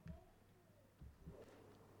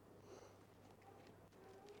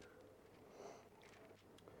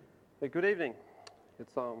Hey, good evening.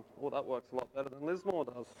 It's that works a lot better than Lismore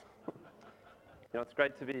does. It's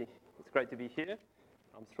great to be here.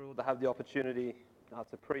 I'm thrilled to have the opportunity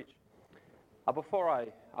to preach. Before I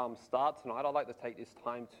start tonight, I'd like to take this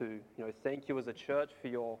time to thank you as a church for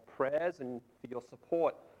your prayers and for your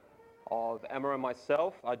support of Emma and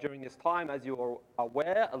myself during this time. As you are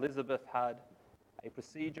aware, Elizabeth had a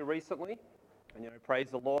procedure recently, and praise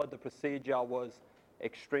the Lord, the procedure was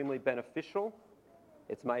extremely beneficial.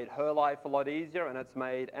 It's made her life a lot easier, and it's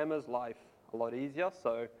made Emma's life a lot easier.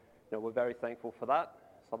 So, we're very thankful for that.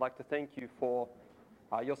 So I'd like to thank you for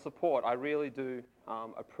your support. I really do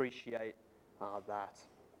appreciate that.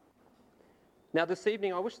 Now, this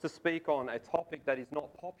evening, I wish to speak on a topic that is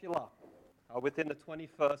not popular within the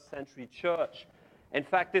 21st century church. In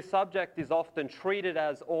fact, this subject is often treated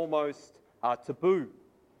as almost taboo.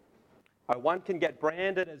 One can get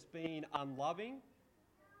branded as being unloving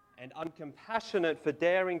and uncompassionate for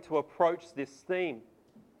daring to approach this theme.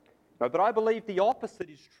 But I believe the opposite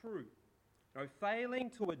is true.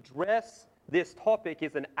 Failing to address this topic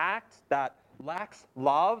is an act that lacks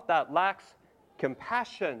love, that lacks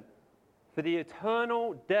compassion for the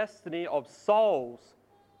eternal destiny of souls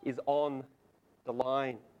is on the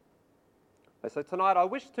line. So tonight I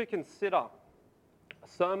wish to consider a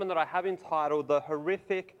sermon that I have entitled The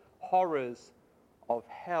Horrific Horrors of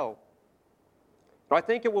Hell. I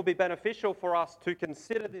think it will be beneficial for us to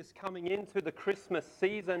consider this coming into the Christmas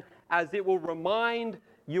season, as it will remind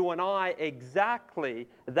you and I exactly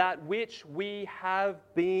that which we have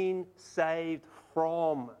been saved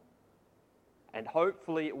from. And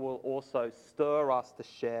hopefully it will also stir us to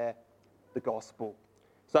share the gospel.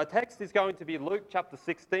 So our text is going to be Luke chapter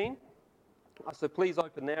 16. So please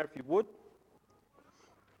open there if you would.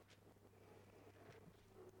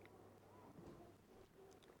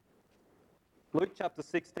 Luke chapter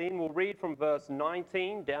 16, we'll read from verse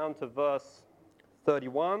 19 down to verse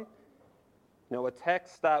 31. A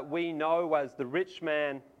text that we know as the rich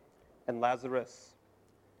man and Lazarus.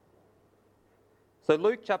 So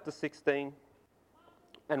Luke chapter 16,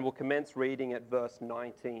 and we'll commence reading at verse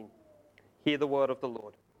 19. Hear the word of the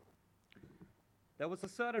Lord. There was a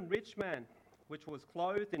certain rich man, which was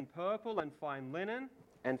clothed in purple and fine linen,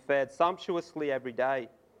 and fared sumptuously every day.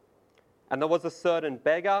 And there was a certain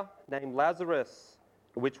beggar named Lazarus,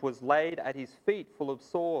 which was laid at his feet full of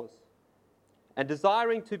sores, and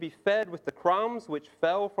desiring to be fed with the crumbs which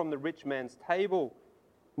fell from the rich man's table.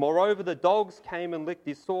 Moreover, the dogs came and licked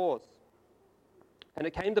his sores. And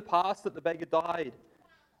it came to pass that the beggar died,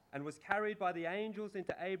 and was carried by the angels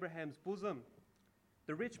into Abraham's bosom.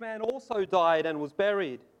 The rich man also died and was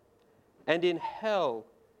buried. And in hell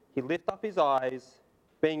he lift up his eyes,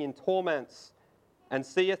 being in torments, and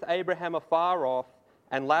seeth Abraham afar off,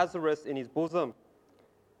 and Lazarus in his bosom.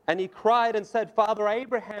 And he cried and said, Father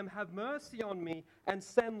Abraham, have mercy on me, and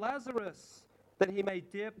send Lazarus, that he may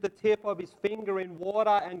dip the tip of his finger in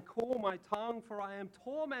water and cool my tongue, for I am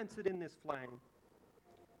tormented in this flame.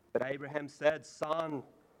 But Abraham said, Son,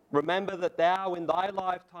 remember that thou in thy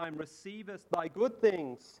lifetime receivest thy good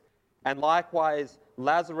things, and likewise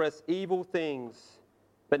Lazarus evil things.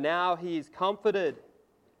 But now he is comforted,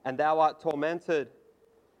 and thou art tormented.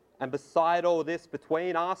 And beside all this,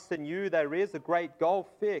 between us and you there is a great gulf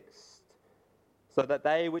fixed, so that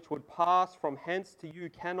they which would pass from hence to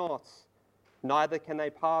you cannot, neither can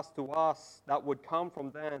they pass to us that would come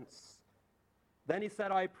from thence. Then he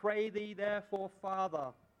said, I pray thee therefore, Father,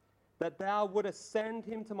 that thou wouldest send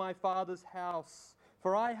him to my father's house,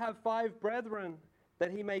 for I have 5 brethren,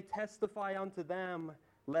 that he may testify unto them,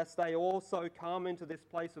 lest they also come into this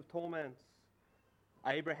place of torments.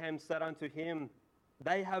 Abraham said unto him,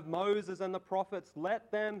 They have Moses and the prophets,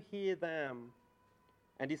 let them hear them.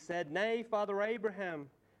 And he said, Nay, Father Abraham,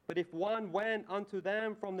 but if one went unto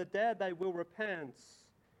them from the dead, they will repent.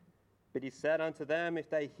 But he said unto them, If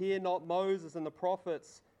they hear not Moses and the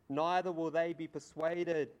prophets, neither will they be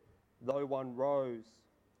persuaded, though one rose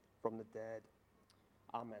from the dead.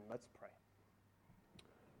 Amen. Let's pray.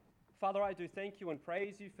 Father, I do thank you and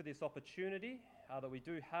praise you for this opportunity that we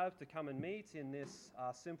do have to come and meet in this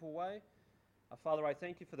simple way. Father, I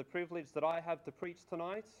thank you for the privilege that I have to preach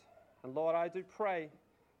tonight. And Lord, I do pray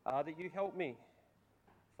that you help me.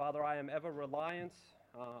 Father, I am ever reliant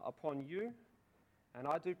upon you. And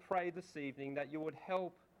I do pray this evening that you would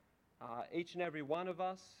help each and every one of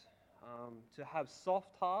us to have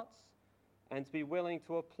soft hearts and to be willing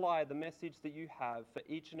to apply the message that you have for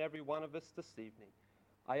each and every one of us this evening.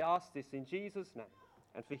 I ask this in Jesus' name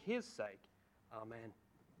and for his sake. Amen.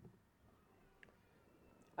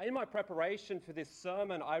 In my preparation for this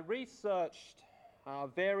sermon, I researched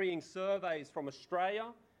varying surveys from Australia,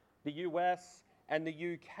 the US, and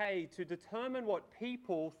the UK to determine what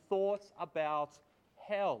people thought about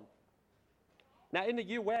hell. Now, in the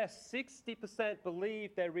US, 60%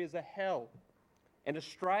 believe there is a hell. In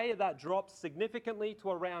Australia, that drops significantly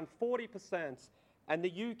to around 40%, and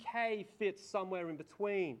the UK fits somewhere in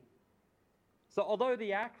between. So although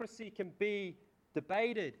the accuracy can be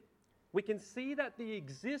debated, we can see that the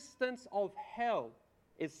existence of hell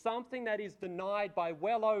is something that is denied by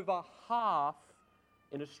well over half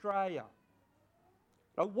in Australia.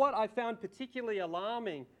 Now, what I found particularly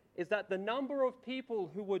alarming is that the number of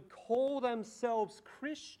people who would call themselves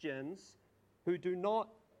Christians who do not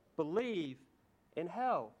believe in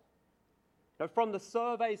hell. Now, from the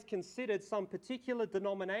surveys considered, some particular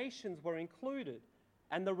denominations were included,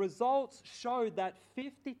 and the results showed that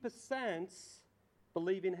 50%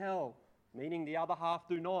 believe in hell, meaning the other half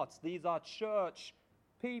do not. These are church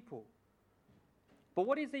people. But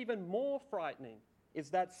what is even more frightening is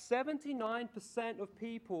that 79% of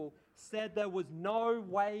people said there was no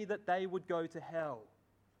way that they would go to hell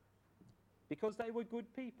because they were good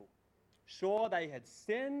people. Sure, they had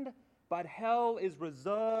sinned, but hell is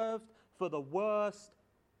reserved for the worst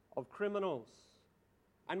of criminals.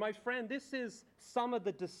 And my friend, this is some of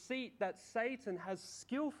the deceit that Satan has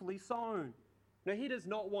skillfully sown. Now, he does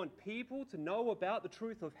not want people to know about the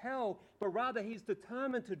truth of hell, but rather he's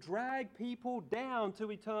determined to drag people down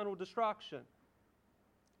to eternal destruction.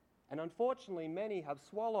 And unfortunately, many have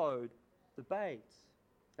swallowed the bait.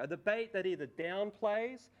 The bait that either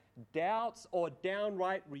downplays, doubts, or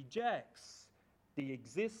downright rejects the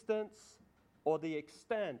existence or the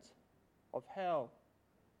extent of hell.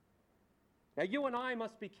 Now, you and I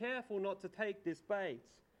must be careful not to take this bait,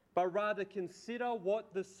 but rather consider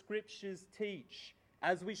what the Scriptures teach,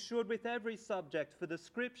 as we should with every subject, for the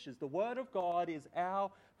Scriptures, the Word of God, is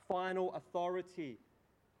our final authority.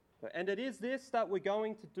 And it is this that we're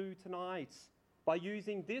going to do tonight by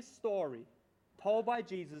using this story told by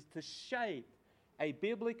Jesus to shape a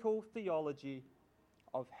biblical theology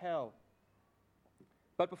of hell.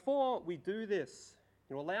 But before we do this,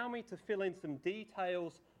 allow me to fill in some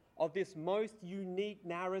details of this most unique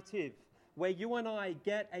narrative where you and I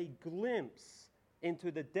get a glimpse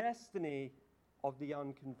into the destiny of the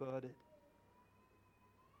unconverted.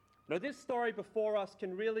 Now, this story before us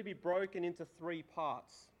can really be broken into three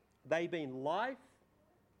parts. They being life,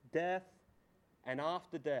 death, and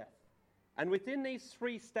after death. And within these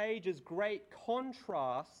three stages, great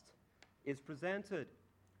contrast is presented.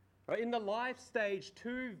 In the life stage,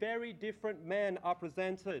 two very different men are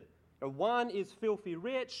presented. One is filthy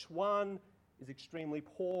rich, one is extremely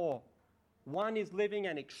poor. One is living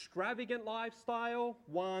an extravagant lifestyle,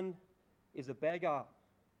 one is a beggar.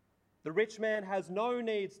 The rich man has no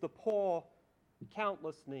needs, the poor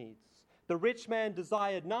countless needs. The rich man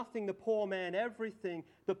desired nothing, the poor man everything.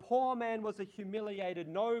 The poor man was a humiliated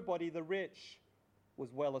nobody, the rich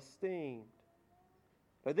was well esteemed.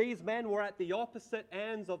 But these men were at the opposite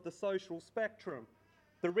ends of the social spectrum.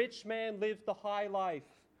 The rich man lived the high life,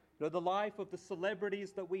 the life of the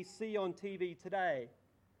celebrities that we see on TV today.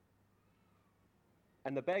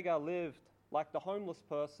 And the beggar lived like the homeless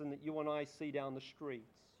person that you and I see down the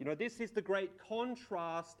streets. This is the great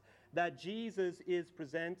contrast that Jesus is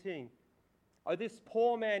presenting. This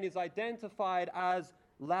poor man is identified as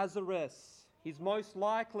Lazarus. He's most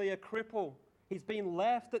likely a cripple. He's been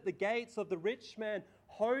left at the gates of the rich man,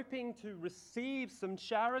 hoping to receive some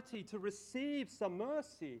charity, to receive some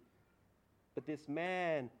mercy. But this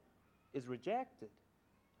man is rejected.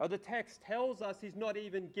 The text tells us he's not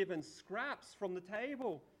even given scraps from the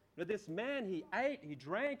table. This man, he ate, he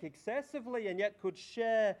drank excessively, and yet could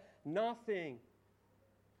share nothing.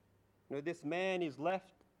 This man is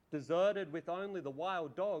left deserted with only the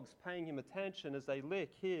wild dogs paying him attention as they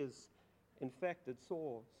lick his infected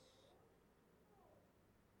sores.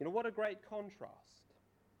 What a great contrast.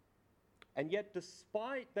 And yet,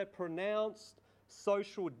 despite their pronounced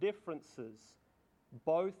social differences,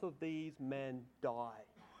 both of these men die.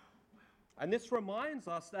 And this reminds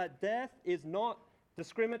us that death is not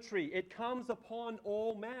discriminatory. It comes upon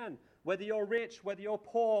all men. Whether you're rich, whether you're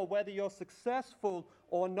poor, whether you're successful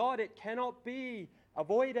or not, it cannot be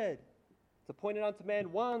avoided. It's appointed unto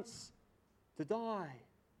man once to die.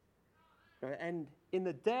 And in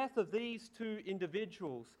the death of these two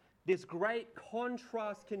individuals, this great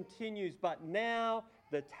contrast continues, but now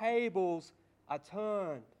the tables are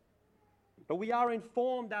turned. But we are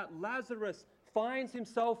informed that Lazarus finds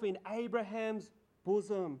himself in Abraham's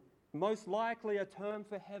bosom, most likely a term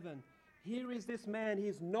for heaven. Here is this man, he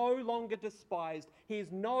is no longer despised, he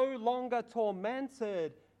is no longer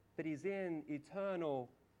tormented, but he's in eternal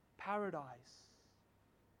paradise,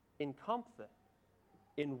 in comfort,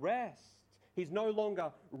 in rest, He's no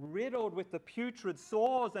longer riddled with the putrid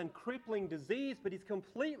sores and crippling disease, but he's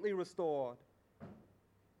completely restored.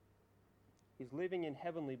 He's living in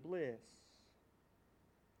heavenly bliss.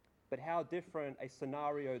 But how different a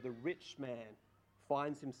scenario the rich man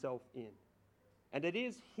finds himself in. And it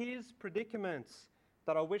is his predicaments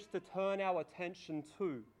that I wish to turn our attention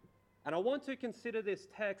to. And I want to consider this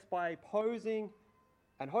text by posing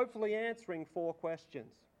and hopefully answering 4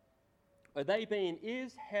 questions. They being,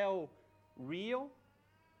 is hell real?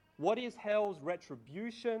 What is hell's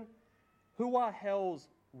retribution? Who are hell's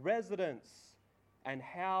residents? And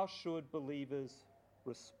how should believers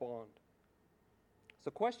respond? So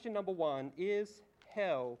question number 1, is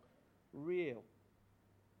hell real?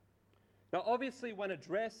 Now obviously when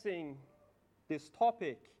addressing this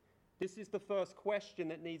topic, this is the first question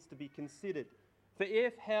that needs to be considered. For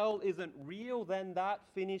if hell isn't real, then that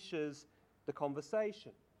finishes the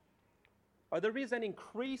conversation. There is an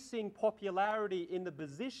increasing popularity in the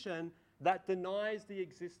position that denies the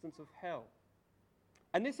existence of hell.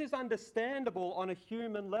 And this is understandable on a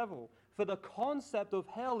human level, for the concept of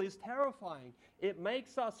hell is terrifying. It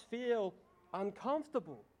makes us feel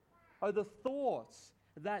uncomfortable. The thoughts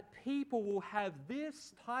that people will have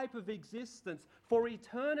this type of existence for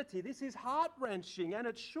eternity, this is heart-wrenching, and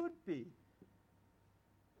it should be.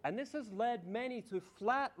 And this has led many to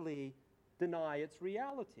flatly deny its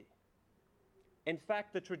reality. In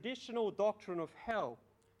fact, the traditional doctrine of hell,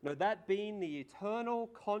 that being the eternal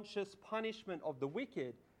conscious punishment of the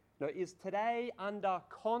wicked, is today under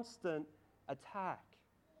constant attack.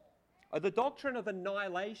 The doctrine of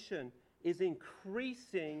annihilation is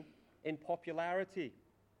increasing in popularity.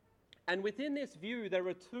 And within this view, there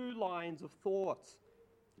are 2 lines of thought.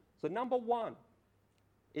 So number 1,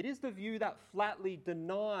 it is the view that flatly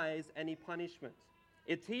denies any punishment.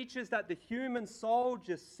 It teaches that the human soul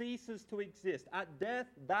just ceases to exist. At death,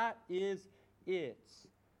 that is it.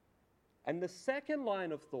 And the second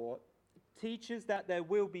line of thought teaches that there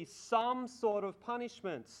will be some sort of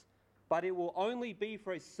punishments, but it will only be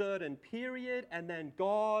for a certain period, and then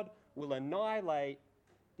God will annihilate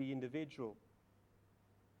the individual.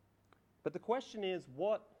 But the question is,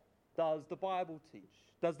 what does the Bible teach?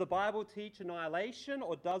 Does the Bible teach annihilation,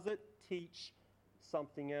 or does it teach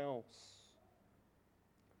something else?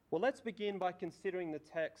 Well, let's begin by considering the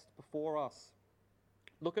text before us.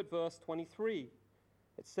 Look at verse 23.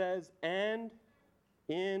 It says, and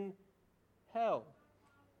in hell.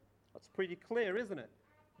 That's pretty clear, isn't it?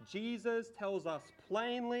 Jesus tells us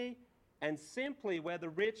plainly and simply where the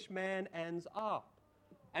rich man ends up.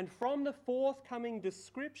 And from the forthcoming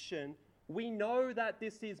description, we know that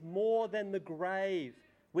this is more than the grave,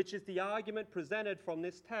 which is the argument presented from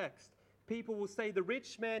this text. People will say the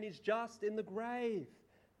rich man is just in the grave.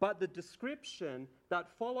 But the description that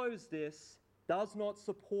follows this does not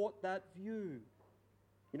support that view.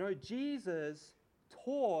 Jesus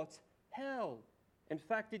taught hell. In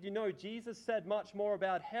fact, did you know Jesus said much more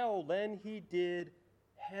about hell than he did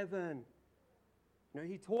heaven?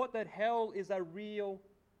 He taught that hell is a real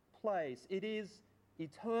place. It is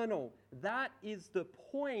eternal. That is the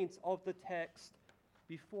point of the text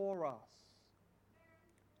before us.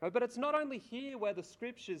 But it's not only here where the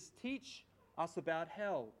scriptures teach us about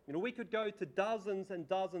hell. We could go to dozens and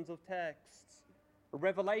dozens of texts.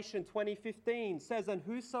 Revelation 20:15 says, and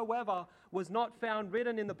whosoever was not found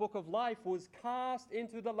written in the book of life was cast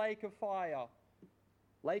into the lake of fire.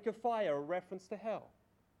 Lake of fire, a reference to hell.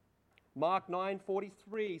 Mark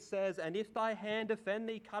 9:43 says, and if thy hand offend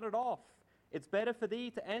thee, cut it off. It's better for thee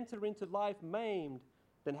to enter into life maimed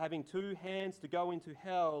than having 2 hands to go into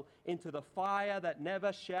hell, into the fire that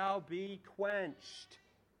never shall be quenched.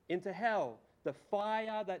 Into hell, the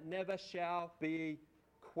fire that never shall be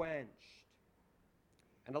quenched.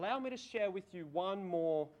 And allow me to share with you one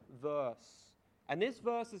more verse. And this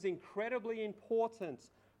verse is incredibly important,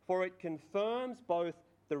 for it confirms both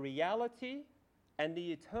the reality and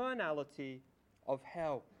the eternality of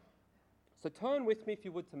hell. So turn with me, if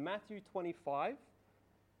you would, to Matthew 25,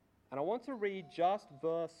 and I want to read just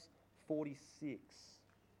verse 46.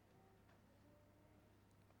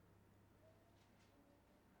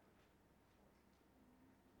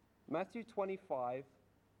 Matthew 25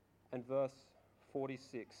 and verse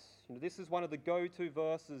 46. This is one of the go-to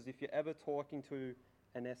verses if you're ever talking to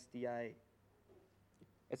an SDA.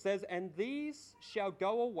 It says, and these shall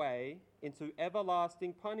go away into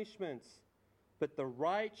everlasting punishments, but the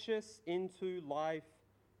righteous into life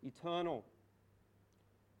eternal.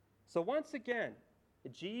 So once again,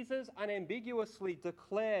 Jesus unambiguously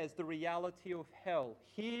declares the reality of hell,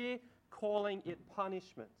 here calling it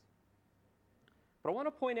punishment. But I want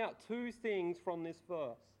to point out 2 things from this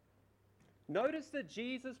verse. Notice that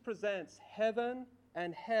Jesus presents heaven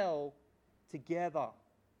and hell together.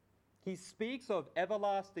 He speaks of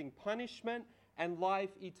everlasting punishment and life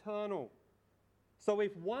eternal. So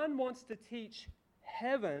if one wants to teach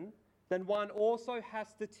heaven, then one also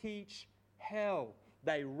has to teach hell.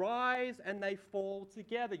 They rise and they fall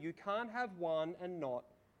together. You can't have one and not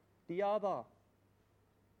the other.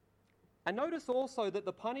 And notice also that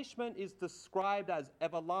the punishment is described as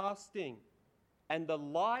everlasting and the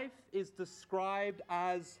life is described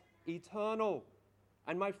as eternal.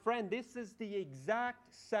 And my friend, this is the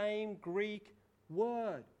exact same Greek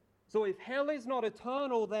word. So if hell is not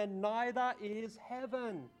eternal, then neither is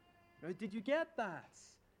heaven. Did you get that?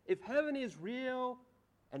 If heaven is real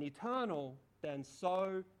and eternal, then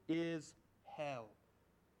so is hell.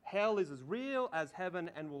 Hell is as real as heaven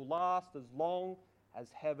and will last as long as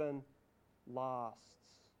heaven lasts.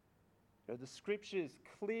 The scriptures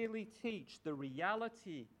clearly teach the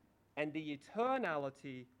reality and the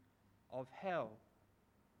eternality of hell.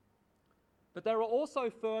 But there are also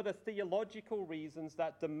further theological reasons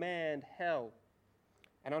that demand hell.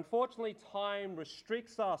 And unfortunately, time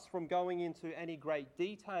restricts us from going into any great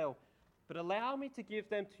detail. But allow me to give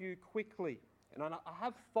them to you quickly. And I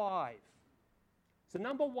have 5. So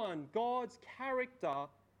number 1, God's character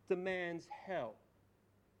demands hell.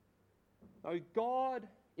 Now, God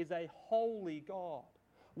is a holy God.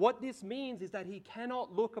 What this means is that he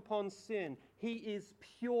cannot look upon sin. He is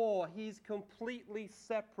pure. He is completely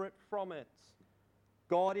separate from it.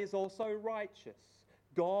 God is also righteous.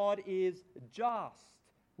 God is just,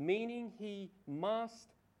 meaning he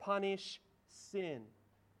must punish sin.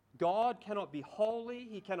 God cannot be holy,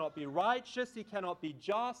 he cannot be righteous, he cannot be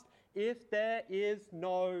just if there is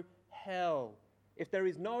no hell. If there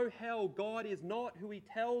is no hell, God is not who he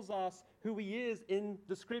tells us who he is in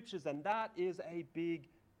the scriptures, and that is a big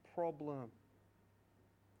problem.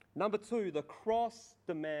 Number 2, the cross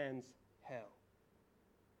demands hell.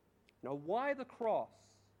 Now, why the cross?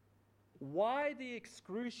 Why the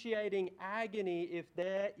excruciating agony if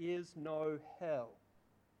there is no hell?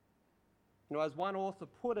 As one author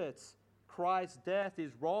put it, Christ's death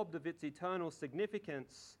is robbed of its eternal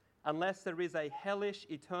significance unless there is a hellish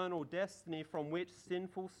eternal destiny from which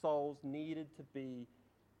sinful souls needed to be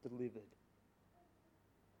delivered.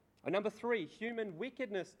 And number 3, human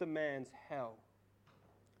wickedness demands hell.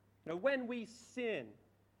 When we sin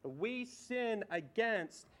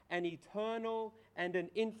against an eternal and an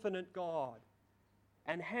infinite God.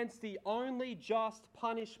 And hence the only just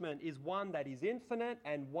punishment is one that is infinite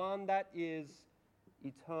and one that is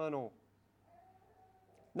eternal.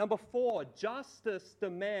 Number 4, justice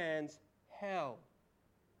demands hell.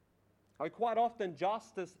 Quite often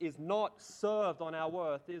justice is not served on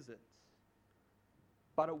our earth, is it?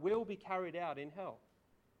 But it will be carried out in hell.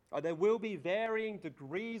 There will be varying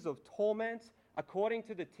degrees of torment according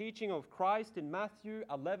to the teaching of Christ in Matthew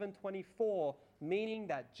 11:24, meaning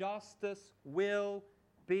that justice will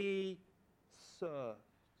be served.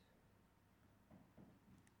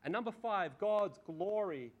 And number 5, God's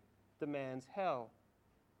glory demands hell.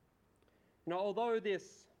 Although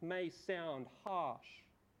this may sound harsh,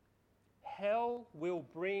 hell will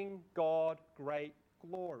bring God great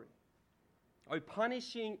glory.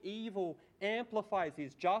 Punishing evil amplifies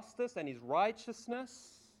his justice and his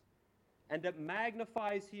righteousness, and it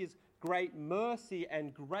magnifies his great mercy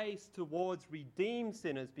and grace towards redeemed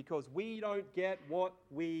sinners because we don't get what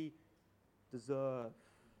we deserve.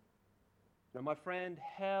 Now, my friend,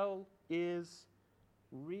 hell is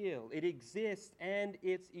real. It exists and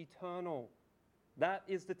it's eternal. That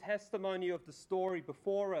is the testimony of the story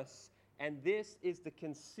before us, and this is the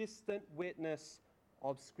consistent witness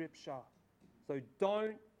of Scripture. So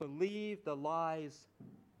don't believe the lies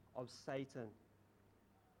of Satan.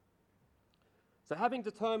 So having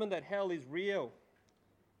determined that hell is real,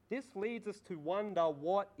 this leads us to wonder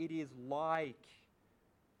what it is like.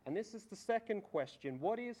 And this is the second question.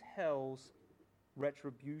 What is hell's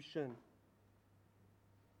retribution?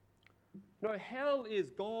 Hell is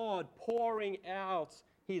God pouring out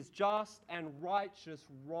his just and righteous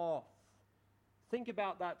wrath. Think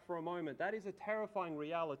about that for a moment. That is a terrifying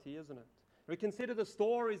reality, isn't it? We consider the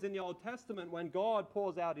stories in the Old Testament when God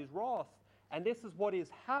pours out his wrath, and this is what is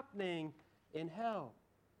happening in hell.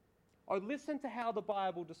 Listen to how the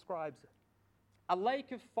Bible describes it. A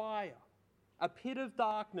lake of fire, a pit of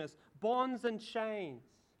darkness, bonds and chains,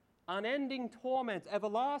 unending torment,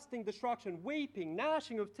 everlasting destruction, weeping,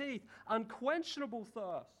 gnashing of teeth, unquenchable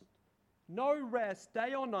thirst, no rest,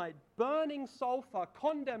 day or night, burning sulfur,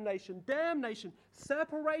 condemnation, damnation,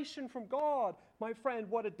 separation from God. My friend,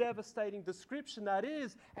 what a devastating description that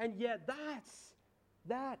is. And yet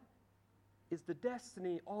that is the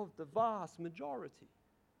destiny of the vast majority.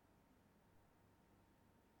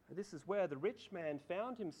 And this is where the rich man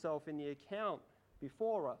found himself in the account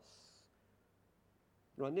before us.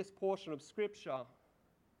 And this portion of Scripture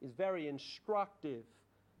is very instructive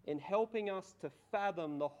in helping us to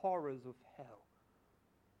fathom the horrors of hell.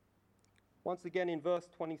 Once again in verse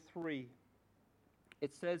 23,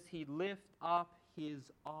 it says, he lift up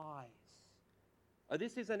his eyes.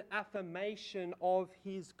 This is an affirmation of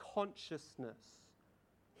his consciousness.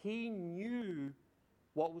 He knew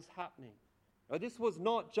what was happening. This was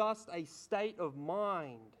not just a state of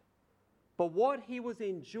mind, but what he was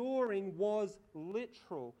enduring was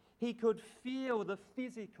literal. He could feel the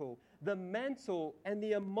physical, the mental, and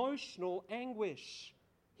the emotional anguish.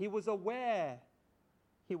 He was aware.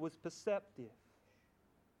 He was perceptive.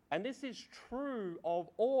 And this is true of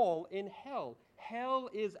all in hell. Hell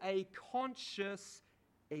is a conscious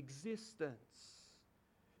existence.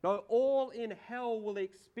 No, all in hell will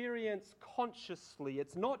experience consciously.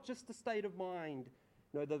 It's not just a state of mind.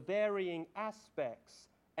 No, the varying aspects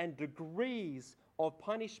and degrees of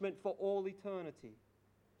punishment for all eternity.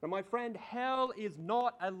 Now, my friend, hell is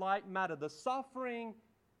not a light matter. The suffering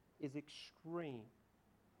is extreme.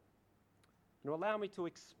 Now, allow me to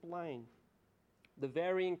explain the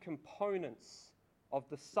varying components of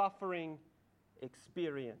the suffering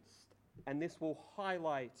experienced. And this will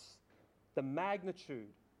highlight the magnitude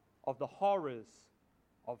of the horrors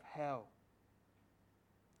of hell.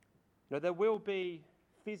 Now, there will be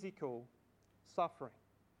physical suffering.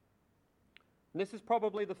 And this is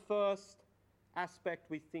probably the first aspect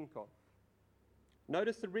we think of.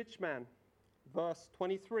 Notice the rich man, verse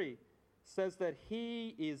 23, says that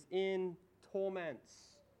he is in torments.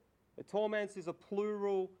 The torments is a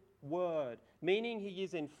plural word, meaning he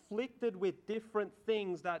is inflicted with different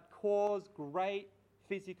things that cause great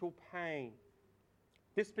physical pain.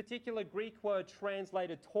 This particular Greek word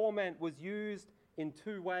translated torment was used in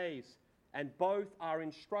two ways, and both are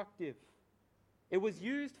instructive. It was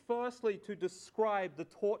used firstly to describe the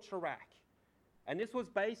torture rack. And this was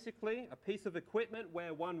basically a piece of equipment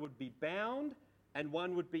where one would be bound and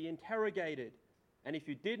one would be interrogated. And if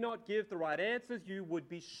you did not give the right answers, you would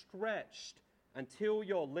be stretched until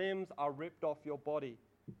your limbs are ripped off your body.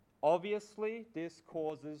 Obviously, this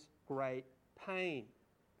causes great pain.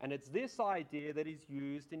 And it's this idea that is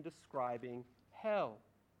used in describing hell.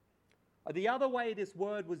 The other way this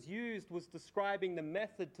word was used was describing the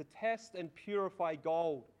method to test and purify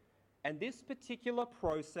gold. And this particular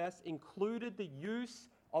process included the use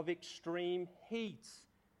of extreme heat.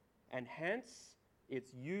 And hence,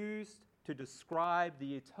 it's used to describe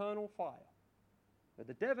the eternal fire,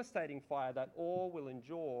 the devastating fire that all will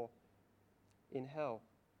endure in hell.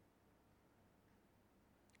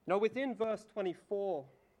 Now, within verse 24,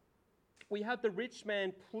 we have the rich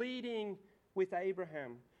man pleading with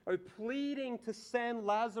Abraham, pleading to send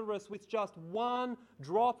Lazarus with just one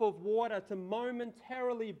drop of water to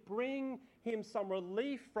momentarily bring him some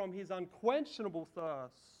relief from his unquenchable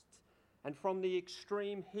thirst and from the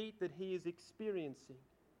extreme heat that he is experiencing.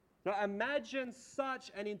 Now imagine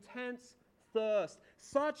such an intense thirst,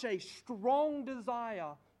 such a strong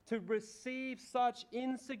desire to receive such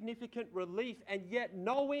insignificant relief, and yet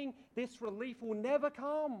knowing this relief will never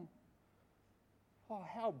come. Oh,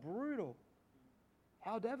 how brutal.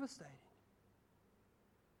 How devastating.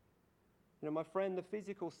 My friend, the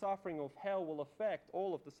physical suffering of hell will affect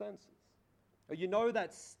all of the senses. You know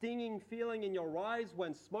that stinging feeling in your eyes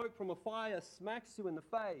when smoke from a fire smacks you in the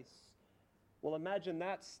face? Well, imagine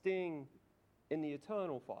that sting in the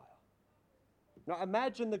eternal fire. Now,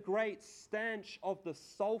 imagine the great stench of the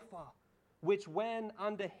sulfur, which when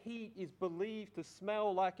under heat is believed to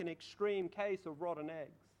smell like an extreme case of rotten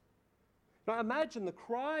eggs. Now imagine the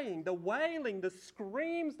crying, the wailing, the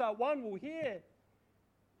screams that one will hear.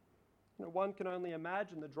 One can only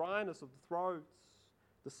imagine the dryness of the throats,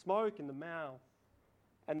 the smoke in the mouth,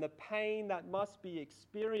 and the pain that must be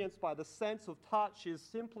experienced by the sense of touch is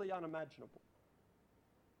simply unimaginable.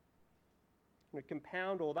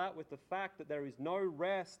 Compound all that with the fact that there is no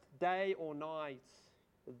rest day or night.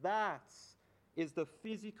 That is the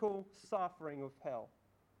physical suffering of hell.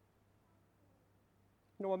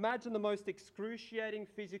 Imagine the most excruciating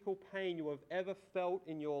physical pain you have ever felt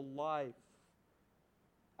in your life.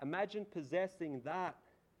 Imagine possessing that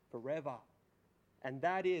forever. And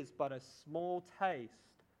that is but a small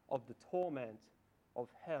taste of the torment of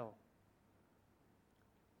hell.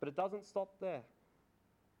 But it doesn't stop there.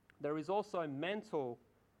 There is also mental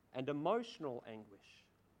and emotional anguish.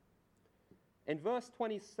 In verse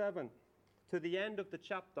 27, to the end of the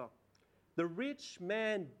chapter, the rich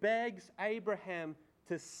man begs Abraham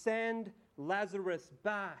to send Lazarus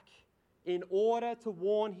back in order to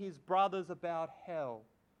warn his brothers about hell.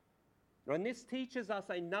 And this teaches us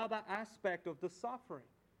another aspect of the suffering.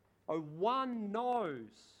 One knows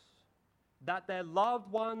that their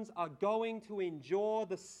loved ones are going to endure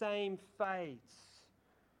the same fates.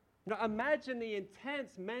 Imagine the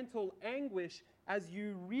intense mental anguish as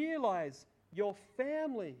you realize your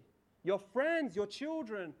family, your friends, your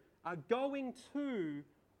children are going to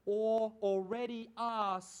or already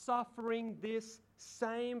are suffering this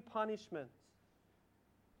same punishment.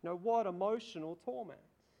 What emotional torment.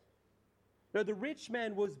 The rich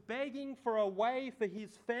man was begging for a way for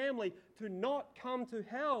his family to not come to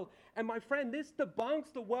hell. And my friend, this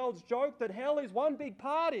debunks the world's joke that hell is one big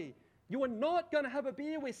party. You are not going to have a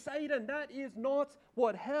beer with Satan. That is not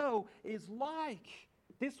what hell is like.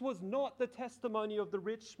 This was not the testimony of the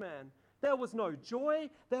rich man. There was no joy.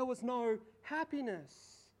 There was no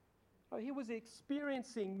happiness. He was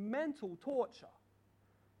experiencing mental torture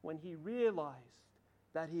when he realized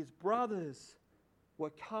that his brothers were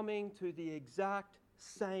coming to the exact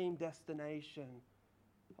same destination.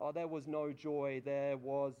 There was no joy. There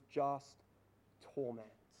was just torment.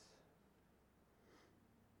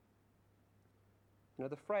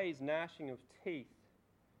 The phrase gnashing of teeth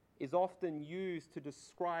is often used to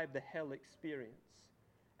describe the hell experience.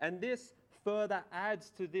 And this further adds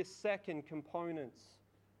to this second component.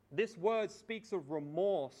 This word speaks of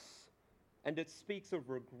remorse and it speaks of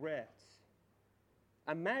regret.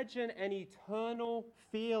 Imagine an eternal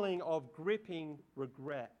feeling of gripping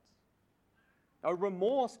regret. A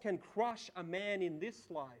remorse can crush a man in this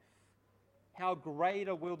life. How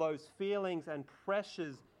greater will those feelings and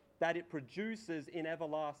pressures that it produces in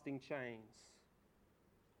everlasting chains?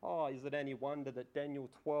 Is it any wonder that Daniel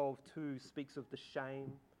 12:2 speaks of the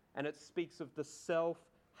shame and it speaks of the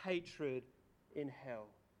self-hatred in hell?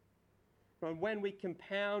 And when we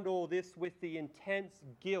compound all this with the intense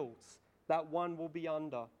guilt that one will be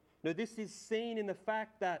under. This is seen in the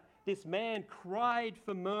fact that this man cried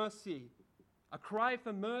for mercy. A cry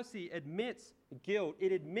for mercy admits guilt.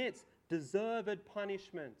 It admits deserved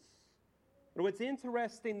punishments. It's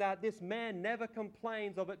interesting that this man never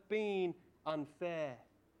complains of it being unfair.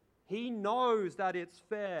 He knows that it's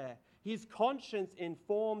fair. His conscience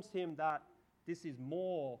informs him that this is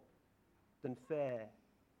more than fair.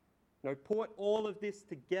 Put all of this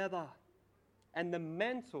together, and the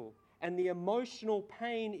mental and the emotional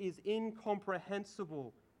pain is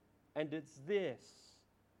incomprehensible. And it's this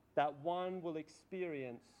that one will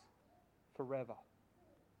experience forever.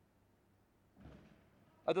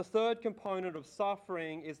 The third component of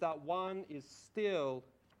suffering is that one is still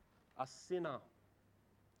a sinner.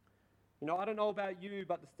 I don't know about you,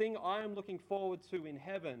 but the thing I am looking forward to in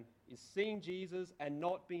heaven is seeing Jesus and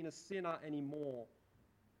not being a sinner anymore.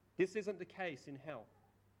 This isn't the case in hell.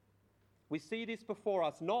 We see this before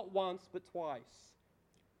us, not once, but twice.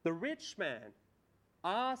 The rich man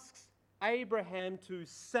asks Abraham to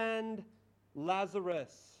send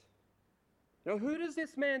Lazarus. Who does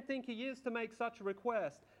this man think he is to make such a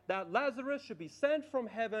request? That Lazarus should be sent from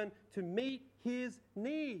heaven to meet his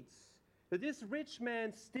needs. But this rich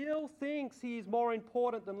man still thinks he is more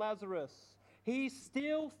important than Lazarus. He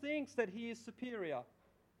still thinks that he is superior.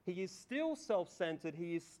 He is still self-centered.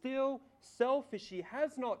 He is still selfish. He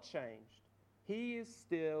has not changed. He is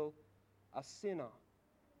still a sinner.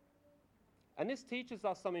 And this teaches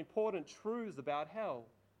us some important truths about hell.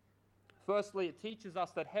 Firstly, it teaches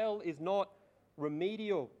us that hell is not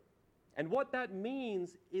remedial. And what that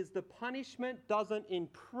means is the punishment doesn't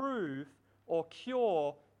improve or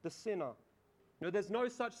cure the sinner. There's no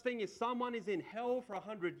such thing as someone is in hell for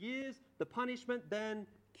 100 years, the punishment then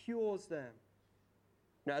cures them.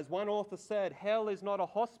 As one author said, hell is not a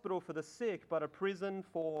hospital for the sick, but a prison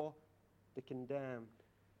for the condemned.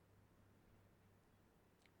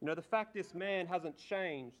 The fact this man hasn't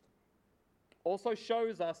changed also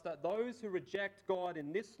shows us that those who reject God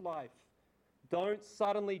in this life don't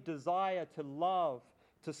suddenly desire to love,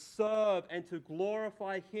 to serve, and to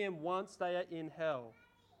glorify Him once they are in hell.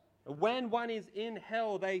 When one is in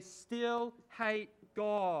hell, they still hate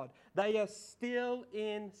God. They are still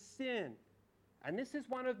in sin. And this is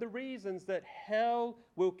one of the reasons that hell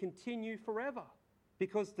will continue forever,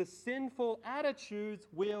 because the sinful attitudes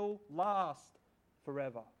will last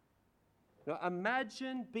forever.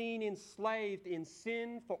 Imagine being enslaved in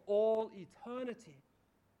sin for all eternity,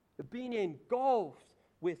 being engulfed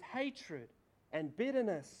with hatred and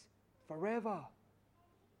bitterness forever.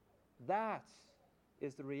 That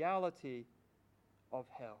is the reality of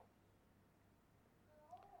hell.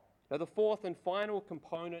 The fourth and final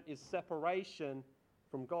component is separation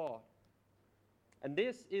from God. And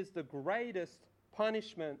this is the greatest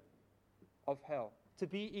punishment of hell. to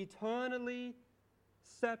be eternally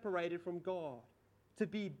separated from God, to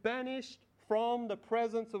be banished from the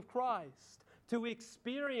presence of Christ, to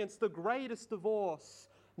experience the greatest divorce,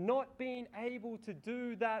 not being able to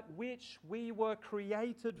do that which we were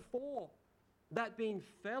created for, that being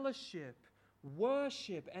fellowship,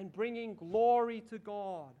 worship, and bringing glory to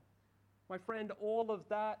God. My friend, all of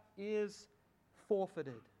that is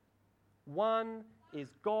forfeited. One is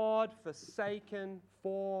God forsaken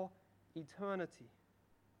for eternity.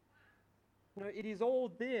 It is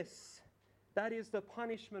all this that is the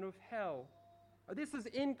punishment of hell. This is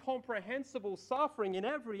incomprehensible suffering in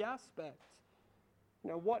every aspect.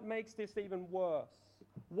 What makes this even worse?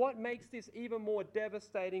 What makes this even more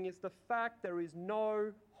devastating is the fact there is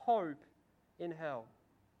no hope in hell.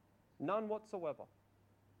 None whatsoever.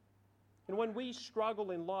 And when we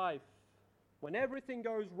struggle in life, when everything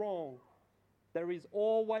goes wrong, there is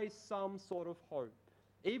always some sort of hope.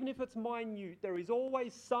 Even if it's minute, there is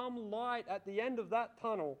always some light at the end of that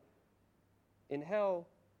tunnel. In hell,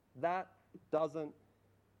 that doesn't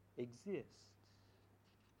exist.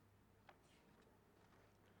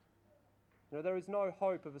 There is no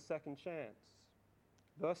hope of a second chance.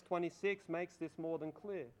 Verse 26 makes this more than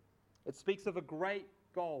clear. It speaks of a great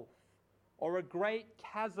gulf or a great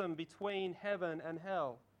chasm between heaven and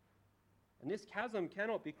hell. And this chasm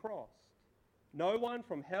cannot be crossed. No one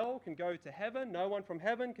from hell can go to heaven. No one from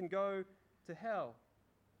heaven can go to hell.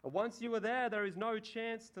 And once you are there, there is no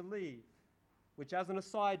chance to leave, which, as an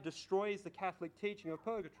aside, destroys the Catholic teaching of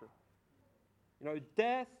purgatory.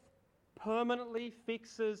 Death permanently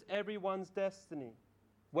fixes everyone's destiny,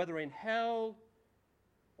 whether in hell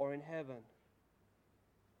or in heaven.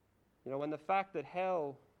 And the fact that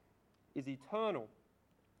hell is eternal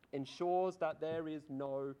ensures that there is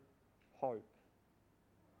no hope.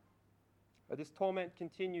 But this torment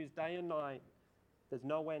continues day and night. There's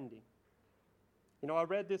no ending. I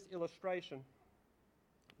read this illustration.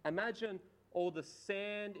 Imagine all the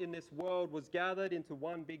sand in this world was gathered into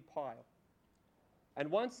one big pile.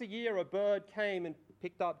 And once a year, a bird came and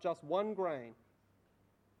picked up just one grain.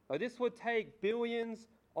 Now, this would take billions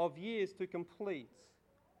of years to complete,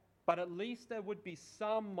 but at least there would be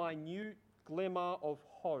some minute glimmer of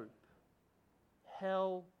hope.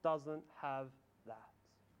 Hell doesn't have that.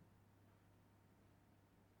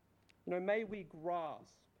 May we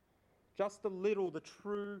grasp just a little the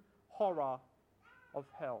true horror of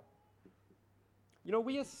hell.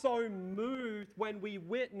 We are so moved when we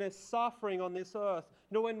witness suffering on this earth.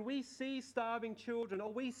 When we see starving children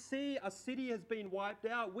or we see a city has been wiped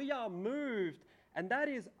out, we are moved, and that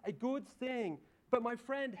is a good thing. But my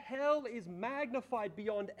friend, hell is magnified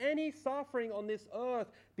beyond any suffering on this earth,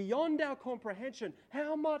 beyond our comprehension.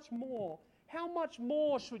 How much more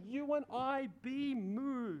should you and I be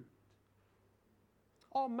moved?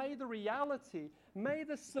 Oh, may the reality, may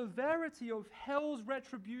the severity of hell's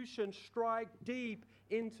retribution strike deep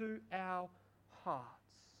into our hearts.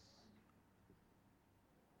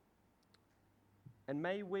 And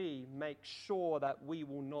may we make sure that we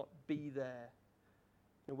will not be there.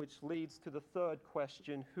 Which leads to the third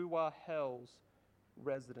question: who are hell's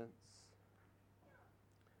residents?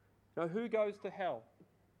 Who goes to hell?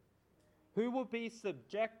 Who will be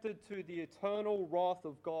subjected to the eternal wrath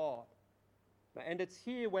of God? And it's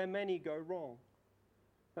here where many go wrong.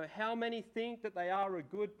 How many think that they are a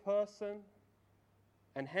good person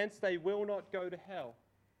and hence they will not go to hell?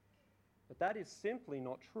 But that is simply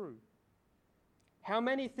not true. How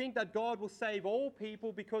many think that God will save all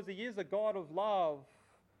people because He is a God of love?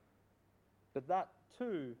 But that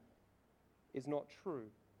too is not true.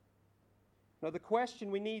 Now, the question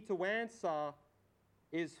we need to answer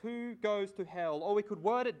is who goes to hell? Or we could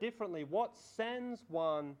word it differently: what sends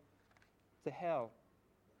one to hell?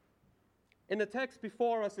 In the text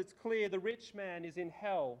before us, it's clear the rich man is in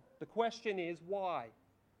hell. The question is, why?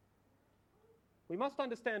 We must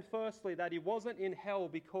understand firstly that he wasn't in hell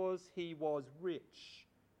because he was rich.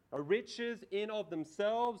 Riches in of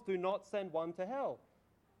themselves do not send one to hell.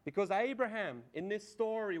 Because Abraham in this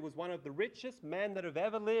story was one of the richest men that have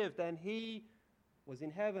ever lived, and he was in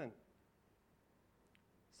heaven.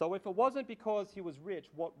 So if it wasn't because he was rich,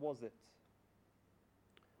 what was it?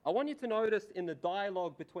 I want you to notice in the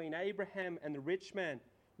dialogue between Abraham and the rich man,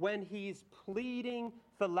 when he's pleading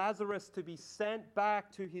for Lazarus to be sent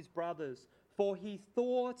back to his brothers, for he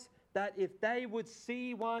thought that if they would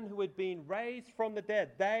see one who had been raised from the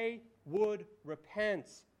dead, they would repent.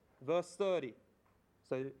 Verse 30.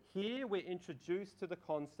 So here we're introduced to the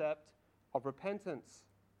concept of repentance.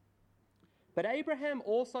 But Abraham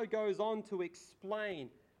also goes on to explain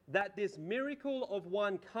that this miracle of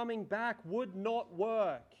one coming back would not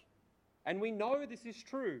work. And we know this is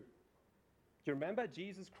true. Do you remember?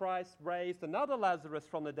 Jesus Christ raised another Lazarus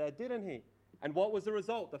from the dead, didn't he? And what was the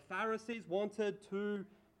result? The Pharisees wanted to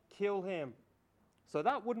kill him. So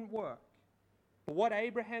that wouldn't work. But what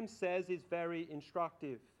Abraham says is very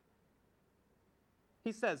instructive.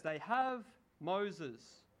 He says they have Moses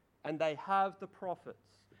and they have the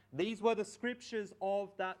prophets. These were the scriptures of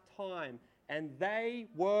that time, and they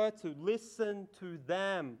were to listen to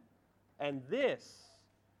them. And this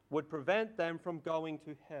would prevent them from going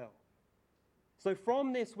to hell. So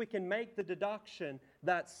from this we can make the deduction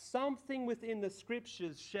that something within the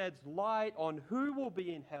scriptures sheds light on who will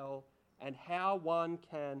be in hell and how one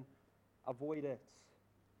can avoid it.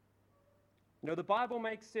 The Bible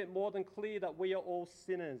makes it more than clear that we are all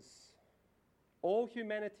sinners. All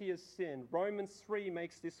humanity has sinned. Romans 3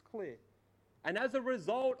 makes this clear. And as a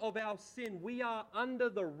result of our sin, we are under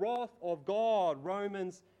the wrath of God.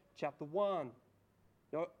 Romans chapter 1.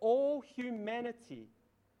 All humanity,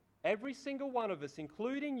 every single one of us,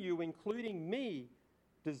 including you, including me,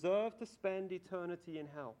 deserve to spend eternity in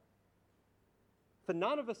hell. For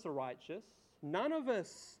none of us are righteous. None of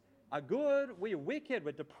us are good. We are wicked.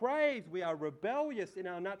 We're depraved. We are rebellious in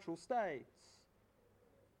our natural states.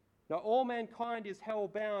 All mankind is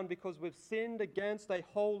hell-bound because we've sinned against a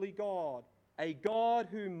holy God, a God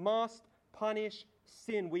who must punish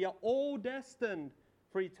sin. We are all destined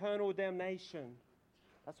for eternal damnation.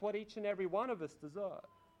 That's what each and every one of us deserve.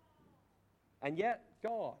 And yet,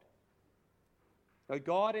 God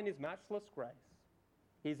in His matchless grace,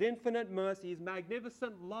 His infinite mercy, His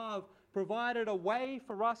magnificent love, provided a way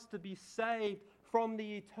for us to be saved from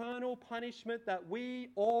the eternal punishment that we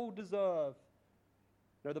all deserve.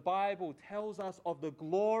 The Bible tells us of the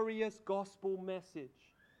glorious gospel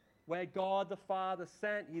message where God the Father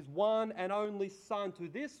sent His one and only Son to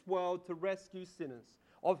this world to rescue sinners,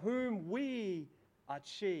 of whom we are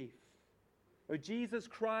chief. Jesus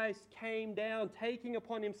Christ came down, taking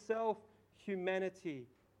upon Himself humanity.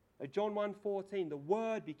 John 1:14, the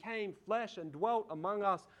Word became flesh and dwelt among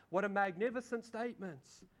us. What a magnificent statement.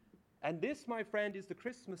 And this, my friend, is the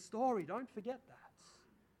Christmas story. Don't forget that.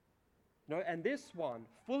 And this one,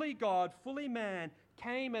 fully God, fully man,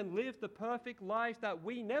 came and lived the perfect life that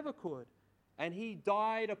we never could. And He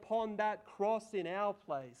died upon that cross in our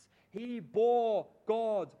place. He bore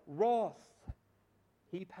God's wrath.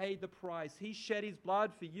 He paid the price. He shed His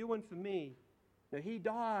blood for you and for me. He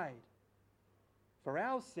died for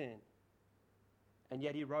our sin. And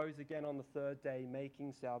yet He rose again on the third day,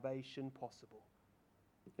 making salvation possible.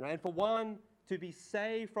 And for one to be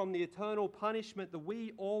saved from the eternal punishment that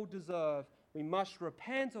we all deserve, we must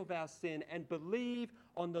repent of our sin and believe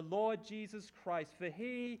on the Lord Jesus Christ, for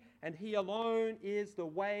He and He alone is the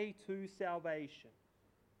way to salvation.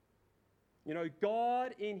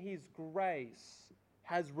 God in His grace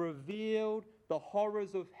has revealed the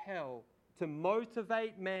horrors of hell to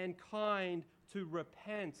motivate mankind to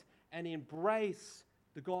repent and embrace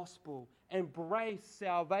the gospel, embrace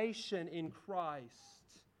salvation in Christ.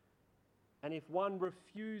 And if one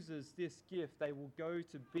refuses this gift, they will go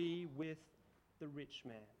to be with the rich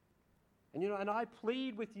man. And I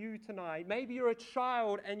plead with you tonight, maybe you're a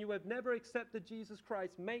child and you have never accepted Jesus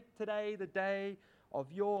Christ, make today the day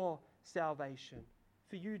of your salvation.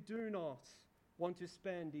 For you do not want to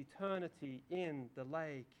spend eternity in the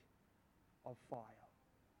lake of fire.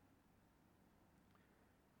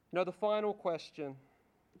 The final question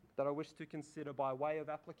that I wish to consider by way of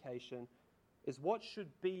application is what should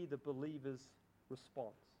be the believer's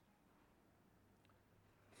response?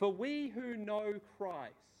 For we who know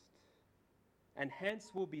Christ and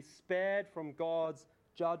hence will be spared from God's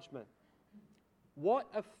judgment, what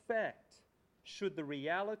effect should the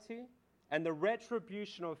reality and the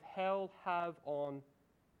retribution of hell have on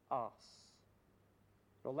us?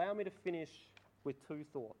 Allow me to finish with two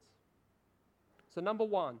thoughts. So number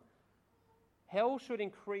one, hell should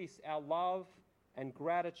increase our love and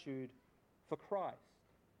gratitude for Christ.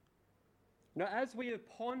 As we have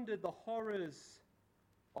pondered the horrors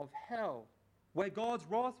of hell, where God's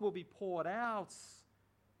wrath will be poured out,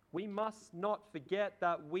 we must not forget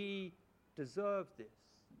that we deserve this.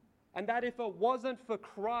 And that if it wasn't for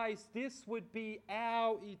Christ, this would be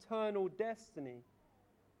our eternal destiny.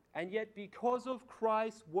 And yet, because of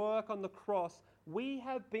Christ's work on the cross, we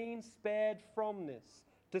have been spared from this.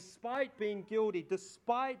 Despite being guilty,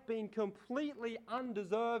 despite being completely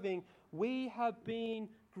undeserving, we have been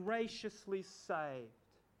graciously saved.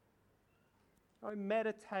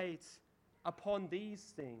 Meditate upon these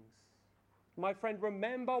things. My friend,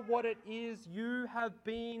 remember what it is you have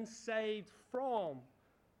been saved from.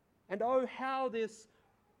 And how this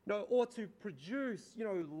ought to produce,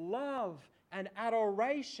 love, and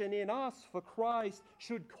adoration in us for Christ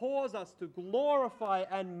should cause us to glorify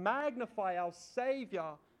and magnify our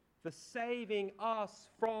Savior for saving us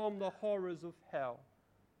from the horrors of hell.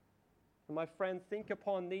 And my friend, think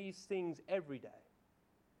upon these things every day.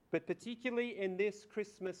 But particularly in this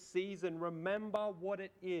Christmas season, remember what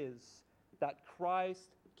it is that Christ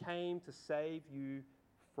came to save you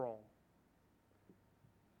from.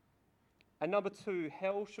 And number two,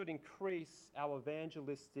 hell should increase our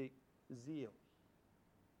evangelistic zeal.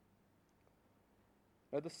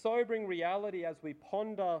 Now, the sobering reality as we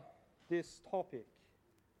ponder this topic,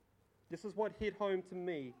 this is what hit home to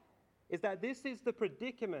me, is that this is the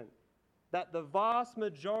predicament that the vast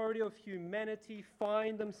majority of humanity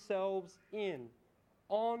find themselves in,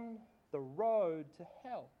 on the road to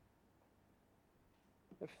hell.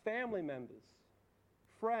 Their family members,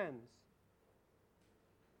 friends,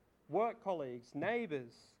 work colleagues,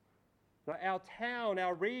 neighbors, our town,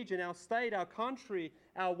 our region, our state, our country,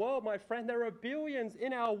 our world, my friend, there are billions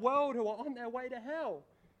in our world who are on their way to hell.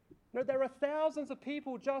 There are thousands of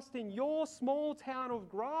people just in your small town of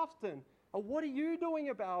Grafton. What are you doing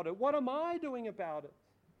about it? What am I doing about it?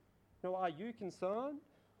 Are you concerned?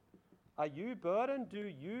 Are you burdened? Do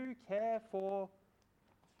you care for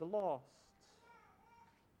the lost?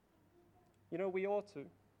 We ought to.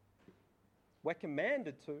 We're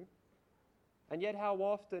commanded to. And yet how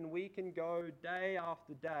often we can go day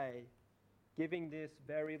after day giving this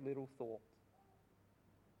very little thought.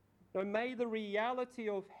 May the reality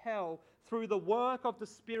of hell through the work of the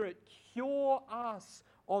Spirit cure us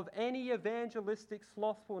of any evangelistic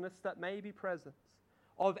slothfulness that may be present,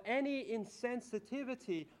 of any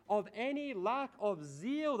insensitivity, of any lack of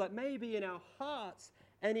zeal that may be in our hearts,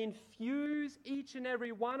 and infuse each and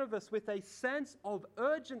every one of us with a sense of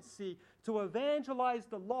urgency to evangelize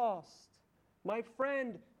the lost. My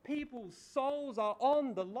friend, people's souls are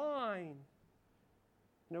on the line.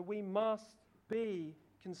 We must be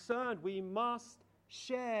concerned. We must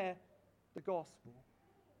share the gospel.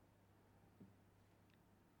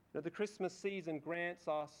 The Christmas season grants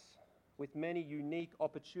us with many unique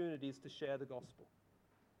opportunities to share the gospel.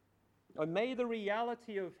 May the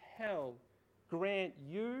reality of hell grant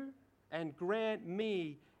you and grant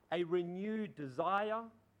me a renewed desire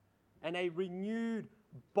and a renewed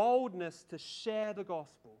boldness to share the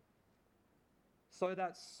gospel so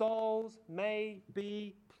that souls may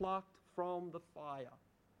be plucked from the fire.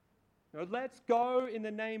 Let's go in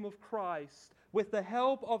the name of Christ with the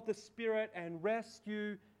help of the Spirit and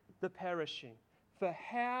rescue the perishing. For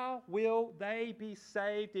how will they be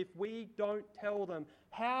saved if we don't tell them?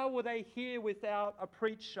 How will they hear without a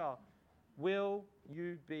preacher? Will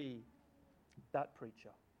you be that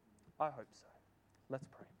preacher? I hope so. Let's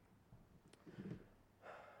pray.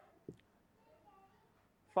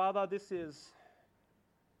 Father, this is,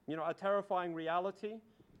 a terrifying reality.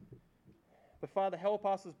 But Father, help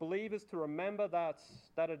us as believers to remember that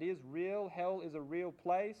it is real. Hell is a real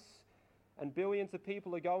place, and billions of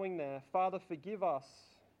people are going there. Father, forgive us.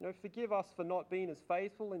 Forgive us for not being as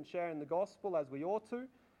faithful in sharing the gospel as we ought to.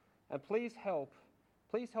 And please help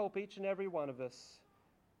each and every one of us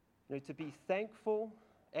to be thankful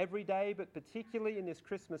every day, but particularly in this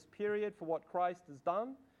Christmas period for what Christ has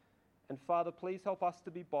done. And Father, please help us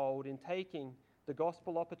to be bold in taking the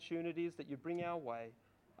gospel opportunities that you bring our way.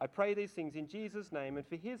 I pray these things in Jesus' name and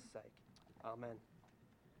for his sake. Amen.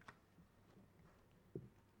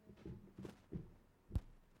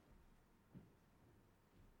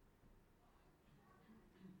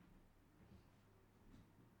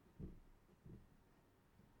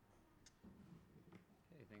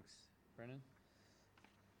 Okay, thanks, Brennan,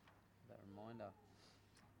 for that reminder.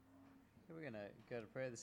 Okay, we're going to go to prayer this